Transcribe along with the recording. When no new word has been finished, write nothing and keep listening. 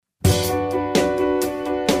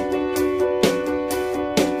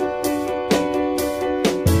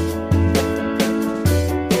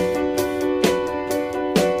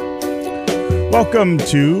Welcome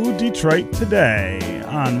to Detroit Today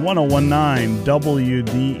on 1019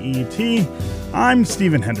 WDET. I'm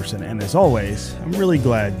Stephen Henderson, and as always, I'm really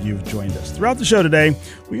glad you've joined us. Throughout the show today,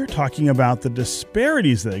 we are talking about the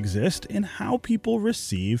disparities that exist in how people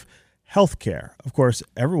receive health care. Of course,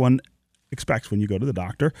 everyone expects when you go to the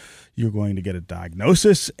doctor, you're going to get a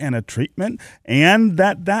diagnosis and a treatment, and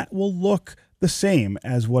that will look the same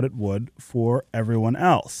as what it would for everyone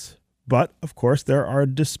else. But, of course, there are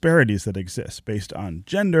disparities that exist based on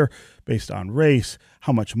gender, based on race,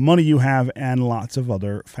 how much money you have, and lots of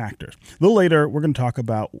other factors. A little later, we're going to talk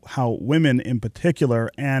about how women in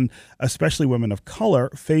particular, and especially women of color,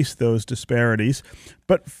 face those disparities.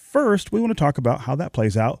 But first, we want to talk about how that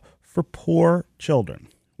plays out for poor children.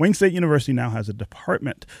 Wayne State University now has a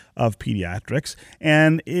Department of Pediatrics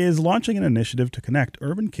and is launching an initiative to connect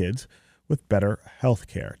urban kids with better health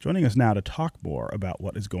care. Joining us now to talk more about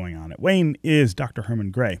what is going on at Wayne is Dr. Herman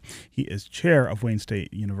Gray. He is chair of Wayne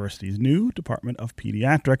State University's new Department of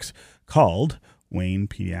Pediatrics called Wayne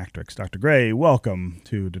Pediatrics. Dr. Gray, welcome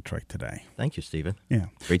to Detroit Today. Thank you, Stephen. Yeah.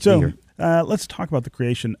 Great to be here. Let's talk about the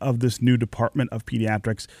creation of this new Department of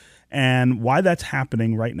Pediatrics and why that's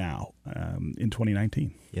happening right now in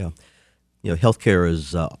 2019. Yeah. Healthcare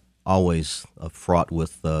is always fraught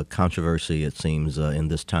with controversy, it seems, in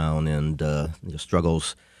this town, and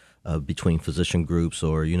struggles between physician groups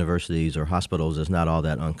or universities or hospitals is not all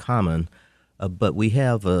that uncommon. But we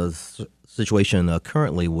have a situation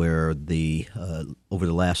currently where over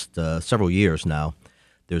the last several years now,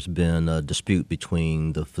 there's been a dispute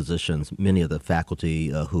between the physicians, many of the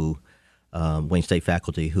faculty Wayne State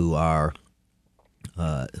faculty who are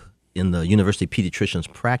in the University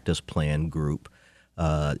Pediatricians Practice Plan group,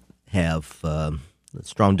 have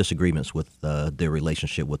strong disagreements with their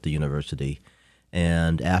relationship with the university.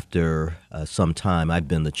 And after some time, I've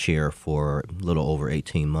been the chair for a little over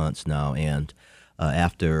 18 months now, and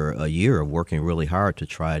after a year of working really hard to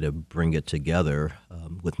try to bring it together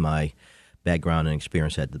with my background and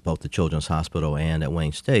experience at both the Children's Hospital and at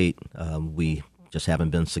Wayne State, we just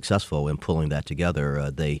haven't been successful in pulling that together.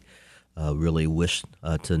 They really wish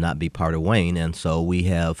to not be part of Wayne, and so we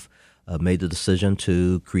have made the decision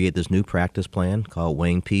to create this new practice plan called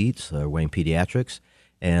Wayne Peds, or Wayne Pediatrics,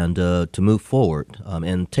 and to move forward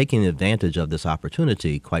and taking advantage of this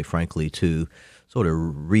opportunity, quite frankly, to sort of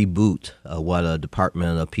reboot what a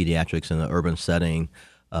Department of Pediatrics in an urban setting,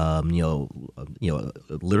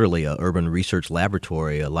 literally an urban research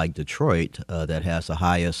laboratory like Detroit that has the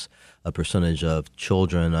highest percentage of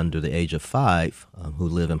children under the age of 5 who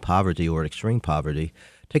live in poverty or extreme poverty,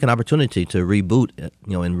 take an opportunity to reboot,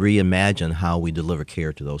 and reimagine how we deliver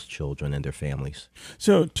care to those children and their families.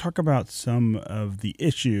 So talk about some of the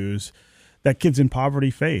issues that kids in poverty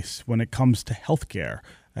face when it comes to health care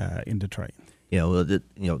in Detroit.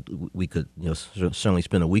 We could certainly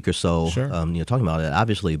spend a week or so talking about it,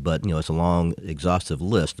 obviously, but it's a long, exhaustive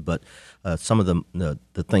list. But some of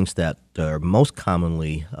the things that are most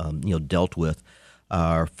commonly dealt with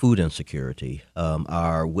are food insecurity,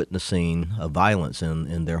 are witnessing violence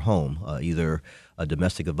in their home, either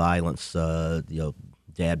domestic violence,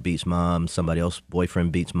 dad beats mom, somebody else,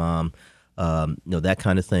 boyfriend beats mom, that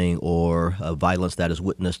kind of thing, or violence that is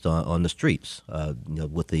witnessed on the streets,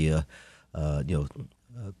 with the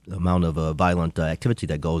amount of violent activity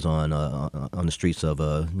that goes on the streets of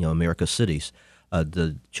America's cities.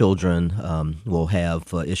 The children will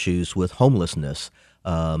have issues with homelessness,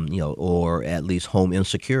 or at least home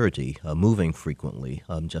insecurity, moving frequently,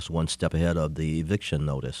 just one step ahead of the eviction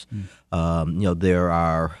notice. There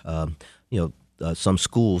are some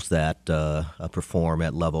schools that perform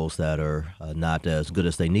at levels that are not as good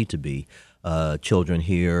as they need to be. Children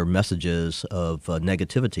hear messages of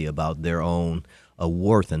negativity about their own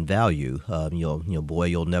worth and value. Boy,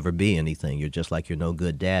 you'll never be anything. You're just like your no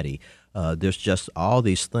good daddy. There's just all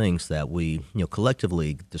these things that we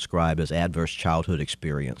collectively describe as adverse childhood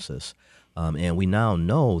experiences. And we now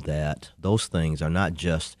know that those things are not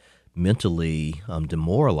just mentally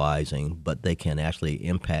demoralizing, but they can actually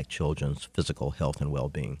impact children's physical health and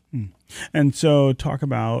well-being. And so talk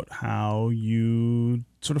about how you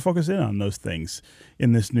sort of focus in on those things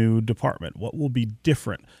in this new department. What will be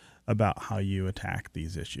different about how you attack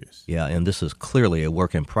these issues? Yeah, and this is clearly a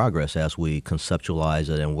work in progress as we conceptualize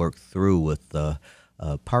it and work through with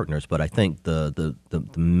partners. But I think the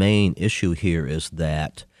main issue here is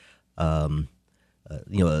that a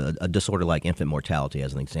disorder like infant mortality,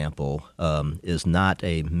 as an example, is not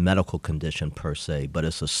a medical condition per se, but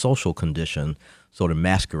it's a social condition sort of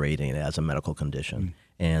masquerading as a medical condition.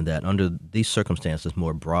 And that under these circumstances,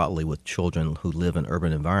 more broadly with children who live in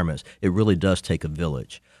urban environments, it really does take a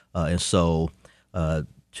village. And so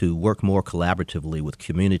to work more collaboratively with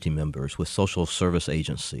community members, with social service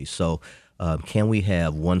agencies. So can we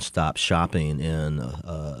have one-stop shopping in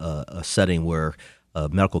a setting where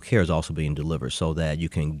medical care is also being delivered so that you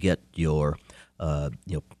can get your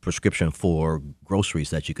prescription for groceries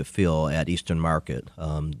that you could fill at Eastern Market,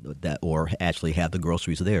 or actually have the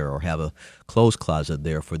groceries there, or have a clothes closet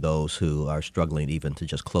there for those who are struggling even to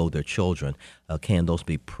just clothe their children. Can those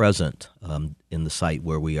be present in the site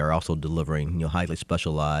where we are also delivering highly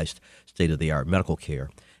specialized, state-of-the-art medical care?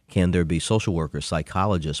 Can there be social workers,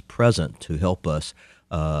 psychologists present to help us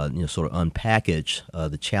sort of unpackage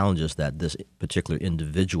the challenges that this particular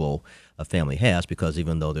individual family has? Because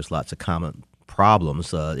even though there's lots of common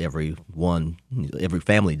problems, every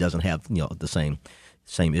family doesn't have the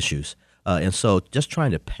same issues, and so just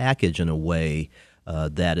trying to package in a way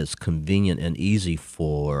that is convenient and easy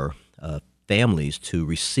for families to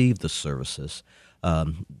receive the services.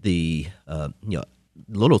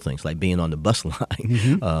 Little things like being on the bus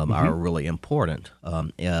line are really important.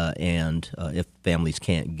 And if families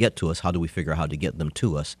can't get to us, how do we figure out how to get them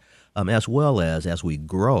to us? As well as we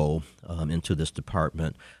grow into this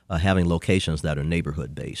department, having locations that are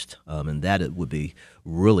neighborhood-based. And that it would be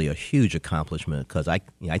really a huge accomplishment, because I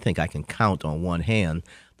think I can count on one hand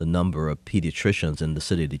the number of pediatricians in the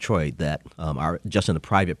city of Detroit that are just in a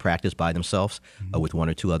private practice by themselves with one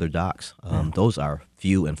or two other docs. Those are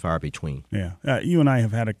few and far between. Yeah. You and I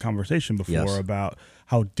have had a conversation before Yes. about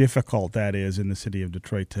how difficult that is in the city of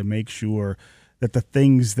Detroit to make sure that the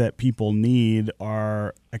things that people need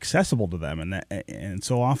are accessible to them. And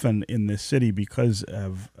so often in this city, because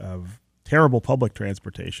of terrible public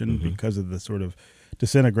transportation, because of the sort of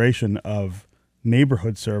disintegration of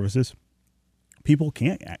neighborhood services, people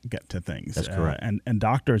can't get to things. That's correct. And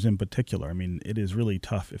doctors in particular. I mean, it is really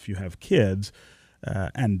tough if you have kids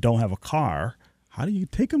and don't have a car. How do you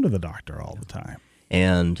take them to the doctor all the time?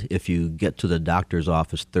 And if you get to the doctor's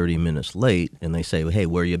office 30 minutes late and they say, hey,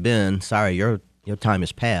 where you been? Sorry, your time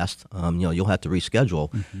is passed. You'll have to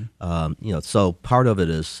reschedule. So part of it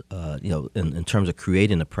is, in terms of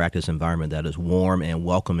creating a practice environment that is warm and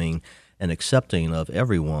welcoming and accepting of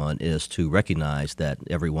everyone, is to recognize that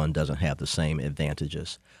everyone doesn't have the same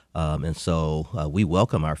advantages. And so we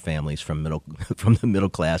welcome our families from the middle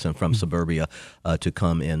class and from suburbia to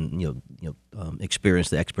come and experience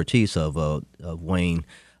the expertise of Wayne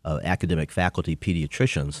academic faculty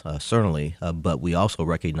pediatricians, certainly, but we also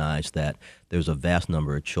recognize that there's a vast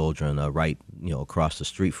number of children right across the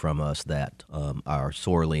street from us that are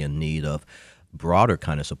sorely in need of broader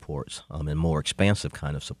kind of supports and more expansive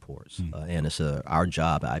kind of supports. And it's our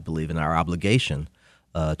job, I believe, and our obligation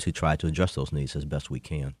to try to address those needs as best we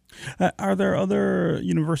can. Are there other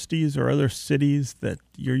universities or other cities that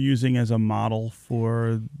you're using as a model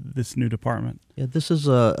for this new department? Yeah, this is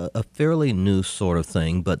a fairly new sort of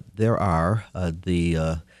thing, but there are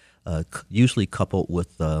usually coupled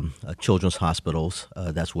with children's hospitals.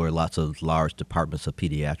 That's where lots of large departments of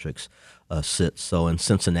pediatrics sit. So in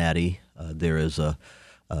Cincinnati, there is a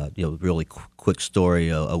really quick story.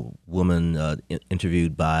 A woman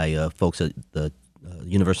interviewed by folks at the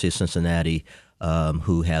University of Cincinnati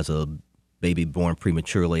who has a baby born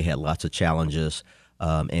prematurely, had lots of challenges,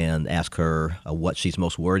 and asked her what she's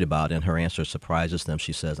most worried about, and her answer surprises them.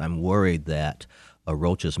 She says, I'm worried that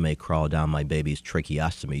roaches may crawl down my baby's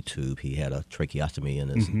tracheostomy tube. He had a tracheostomy in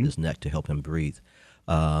his neck to help him breathe.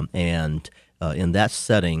 And in that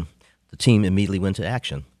setting, the team immediately went to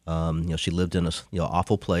action. She lived in a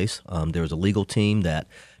awful place. There was a legal team that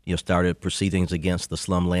started proceedings against the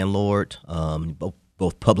slum landlord,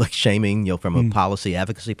 both public shaming, from a policy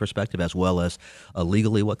advocacy perspective, as well as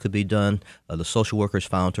legally what could be done. The social workers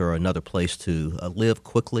found her another place to live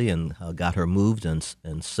quickly and got her moved and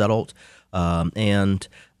settled. And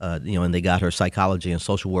they got her psychology and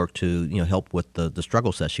social work to help with the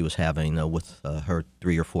struggles that she was having with her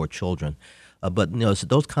 3 or 4 children. But it's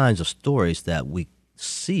those kinds of stories that we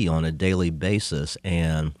see on a daily basis,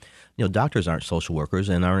 and doctors aren't social workers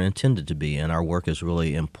and aren't intended to be, and our work is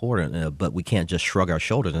really important, but we can't just shrug our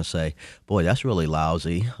shoulders and say, boy, that's really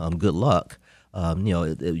lousy, good luck.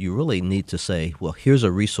 You really need to say, well, here's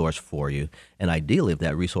a resource for you, and ideally if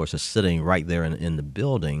that resource is sitting right there in the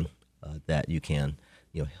building, that you can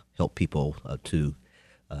help people to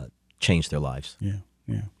change their lives. Yeah.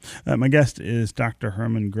 Yeah. My guest is Dr.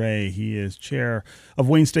 Herman Gray. He is chair of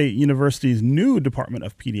Wayne State University's new Department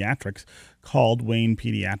of Pediatrics called Wayne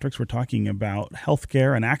Pediatrics. We're talking about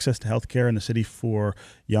healthcare and access to healthcare in the city for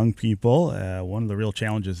young people, one of the real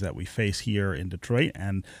challenges that we face here in Detroit,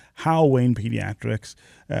 and how Wayne Pediatrics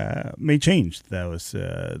may change those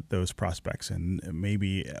prospects and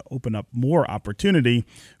maybe open up more opportunity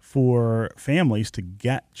for families to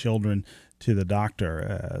get children to the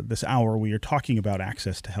doctor. This hour, we are talking about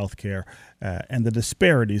access to healthcare and the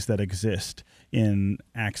disparities that exist in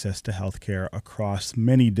access to healthcare across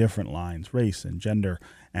many different lines, race and gender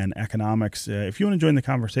and economics. If you want to join the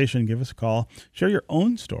conversation, give us a call. Share your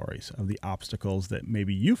own stories of the obstacles that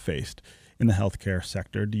maybe you faced in the healthcare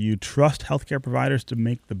sector. Do you trust healthcare providers to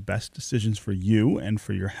make the best decisions for you and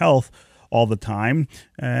for your health all the time?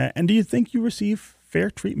 And do you think you receive fair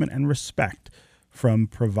treatment and respect from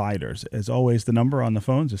providers? As always, the number on the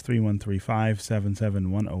phones is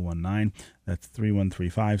 313-577-1019. That's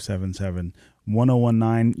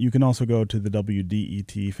 313-577-1019. You can also go to the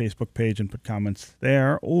WDET Facebook page and put comments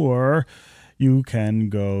there, or you can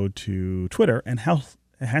go to Twitter and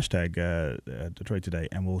hashtag Detroit Today,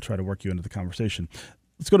 and we'll try to work you into the conversation.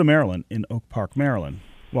 Let's go to Maryland in Oak Park, Maryland.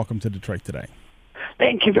 Welcome to Detroit Today.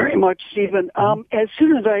 Thank you very much, Stephen. As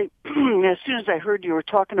soon as I heard you were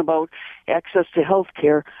talking about access to health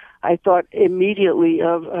care, I thought immediately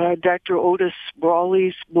of Dr. Otis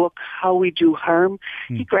Brawley's book, How We Do Harm.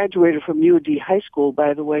 He graduated from UD High School,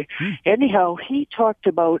 by the way. Anyhow, he talked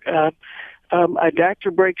about a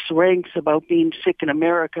doctor breaks ranks about being sick in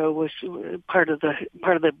America was part of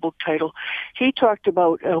the book title. He talked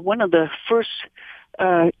about one of the first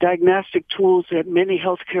diagnostic tools that many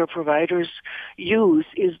healthcare providers use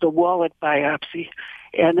is the wallet biopsy,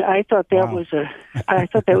 and I thought that was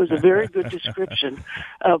a very good description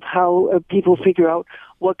of how people figure out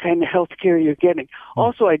what kind of healthcare you're getting.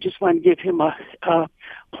 Also, I just want to give him a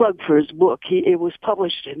plug for his book. It was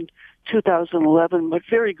published in 2011, but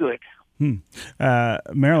very good.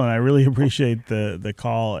 Marilyn, I really appreciate the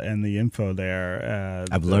call and the info there.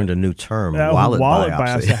 I've learned a new term, wallet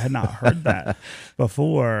biopsy. I had not heard that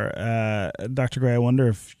before. Dr. Gray, I wonder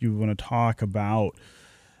if you want to talk about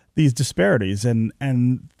these disparities and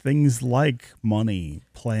things like money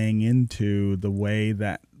playing into the way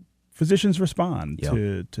that physicians respond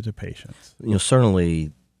to patients.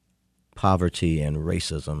 Certainly poverty and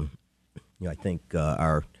racism, I think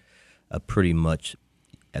are pretty much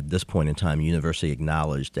at this point in time, university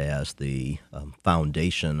acknowledged as the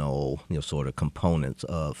foundational, sort of components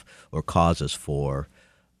of or causes for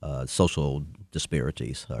social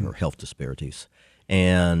disparities or health disparities.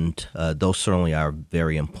 And those certainly are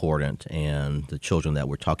very important. And the children that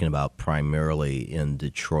we're talking about primarily in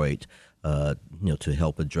Detroit, to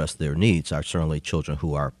help address their needs are certainly children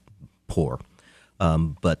who are poor.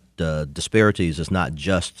 But disparities is not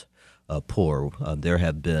just poor. There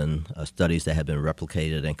have been studies that have been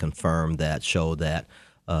replicated and confirmed that show that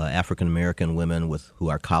African American women who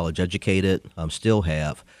are college educated still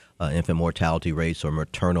have infant mortality rates or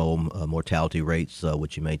maternal mortality rates,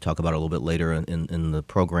 which you may talk about a little bit later in the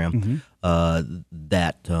program,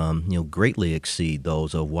 that greatly exceed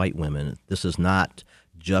those of white women. This is not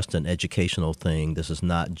just an educational thing. This is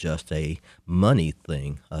not just a money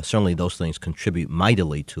thing. Certainly, those things contribute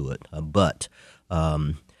mightily to it, but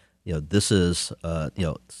this is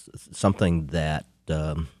something that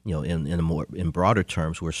in broader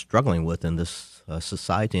terms we're struggling with in this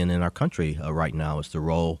society and in our country right now is the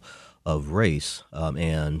role of race.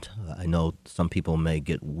 And I know some people may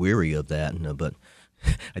get weary of that, but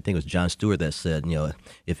I think it was Jon Stewart that said,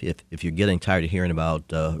 if you're getting tired of hearing about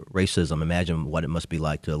racism, imagine what it must be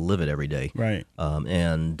like to live it every day. Right.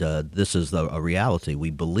 And this is a reality.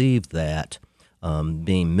 We believe that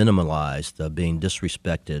being minimalized, being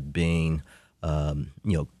disrespected, being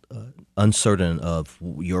uncertain of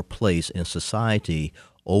your place in society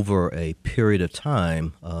over a period of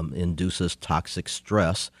time induces toxic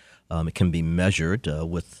stress. It can be measured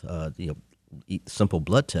with simple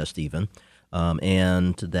blood test even,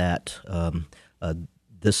 and that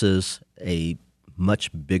this is a much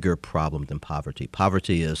bigger problem than poverty.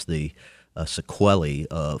 Poverty is the sequelae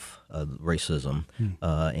of racism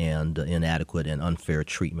and inadequate and unfair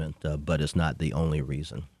treatment, but it's not the only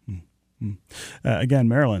reason. Again,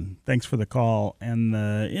 Marilyn, thanks for the call and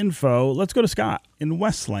the info. Let's go to Scott in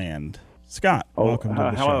Westland. Scott, welcome to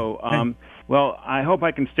the hello. show. Hey. Well, I hope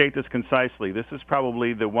I can state this concisely. This is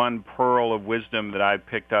probably the one pearl of wisdom that I've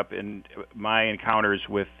picked up in my encounters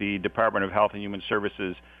with the Department of Health and Human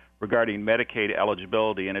Services regarding Medicaid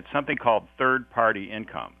eligibility, and it's something called third-party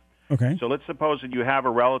income. Okay. So let's suppose that you have a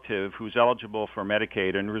relative who's eligible for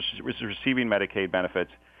Medicaid and is receiving Medicaid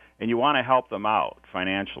benefits, and you want to help them out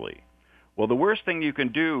financially. Well, the worst thing you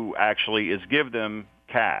can do, actually, is give them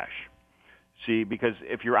cash. See, because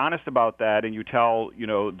if you're honest about that and you tell,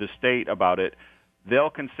 the state about it,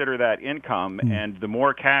 they'll consider that income, and the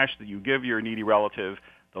more cash that you give your needy relative,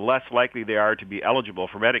 the less likely they are to be eligible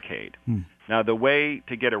for Medicaid. Now, the way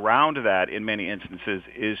to get around that in many instances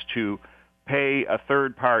is to pay a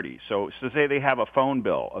third party. So say they have a phone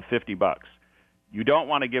bill of $50. You don't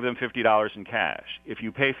want to give them $50 in cash. If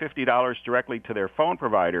you pay $50 directly to their phone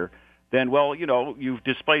provider, then, you've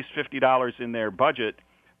displaced $50 in their budget,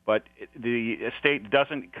 but the state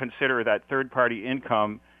doesn't consider that third-party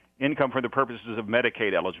income for the purposes of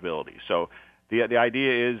Medicaid eligibility. So the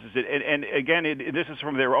idea is, and again, this is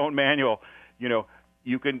from their own manual,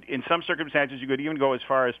 you can, in some circumstances, you could even go as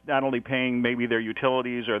far as not only paying maybe their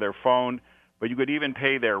utilities or their phone, but you could even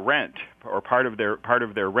pay their rent or part of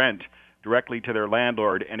their rent directly to their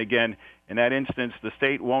landlord. And again, in that instance, the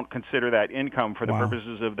state won't consider that income for the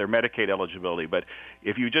purposes of their Medicaid eligibility. But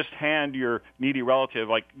if you just hand your needy relative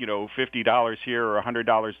 $50 here or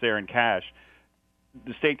 $100 there in cash,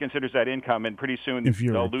 the state considers that income, and pretty soon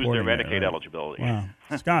they'll lose their Medicaid eligibility. Wow,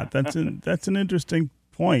 Scott, that's an interesting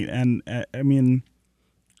point. And I mean,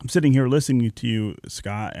 I'm sitting here listening to you,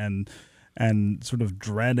 Scott, and sort of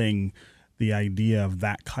dreading the idea of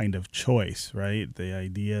that kind of choice, right? The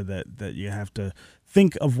idea that you have to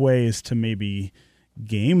think of ways to maybe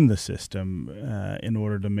game the system in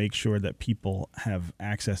order to make sure that people have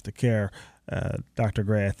access to care. Dr.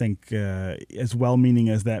 Gray, I think as well-meaning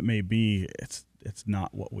as that may be, it's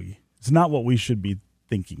not what we should be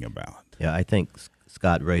thinking about. Yeah, I think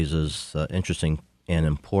Scott raises an interesting and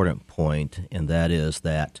important point, and that is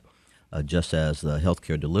that just as the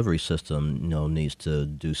healthcare delivery system needs to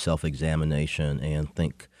do self-examination and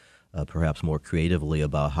think perhaps more creatively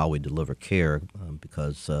about how we deliver care,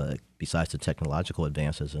 because besides the technological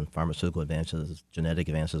advances and pharmaceutical advances, genetic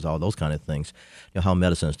advances, all those kind of things, how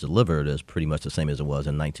medicine is delivered is pretty much the same as it was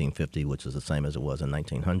in 1950, which is the same as it was in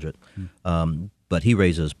 1900. But he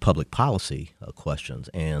raises public policy questions,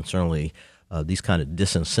 and certainly these kind of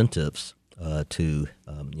disincentives to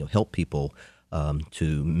help people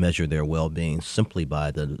to measure their well-being simply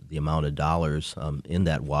by the amount of dollars in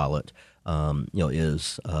that wallet,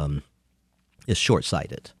 is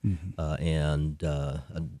short-sighted, and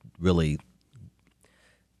really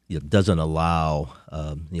doesn't allow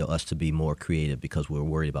us to be more creative because we're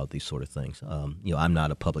worried about these sort of things. I'm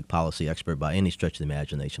not a public policy expert by any stretch of the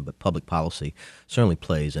imagination, but public policy certainly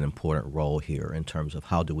plays an important role here in terms of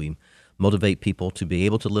how do we motivate people to be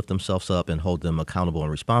able to lift themselves up and hold them accountable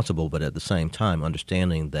and responsible, but at the same time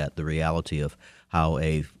understanding that the reality of how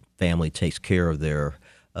a family takes care of their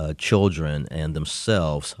children and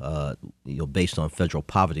themselves, based on federal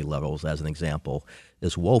poverty levels, as an example,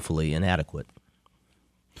 is woefully inadequate.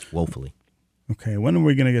 Woefully. Okay, when are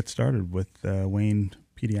we going to get started with Wayne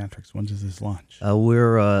Pediatrics? When does this launch?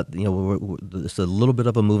 We're it's a little bit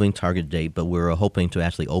of a moving target date, but we're hoping to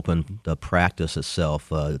actually open the practice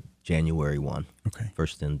itself January 1. Okay.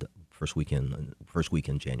 First week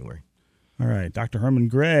in January. All right. Dr. Herman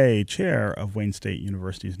Gray, chair of Wayne State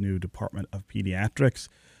University's new Department of Pediatrics.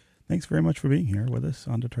 Thanks very much for being here with us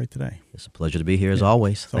on Detroit Today. It's a pleasure to be here as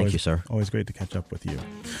always. Thank you, sir. Always great to catch up with you.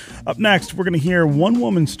 Up next, we're going to hear one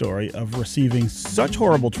woman's story of receiving such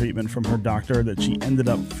horrible treatment from her doctor that she ended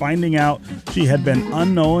up finding out she had been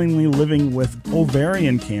unknowingly living with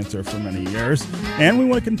ovarian cancer for many years. And we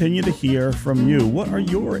want to continue to hear from you. What are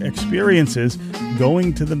your experiences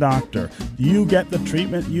going to the doctor? Do you get the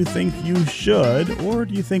treatment you think you should, or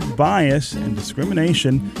do you think bias and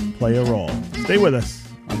discrimination play a role? Stay with us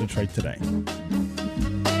on Detroit Today.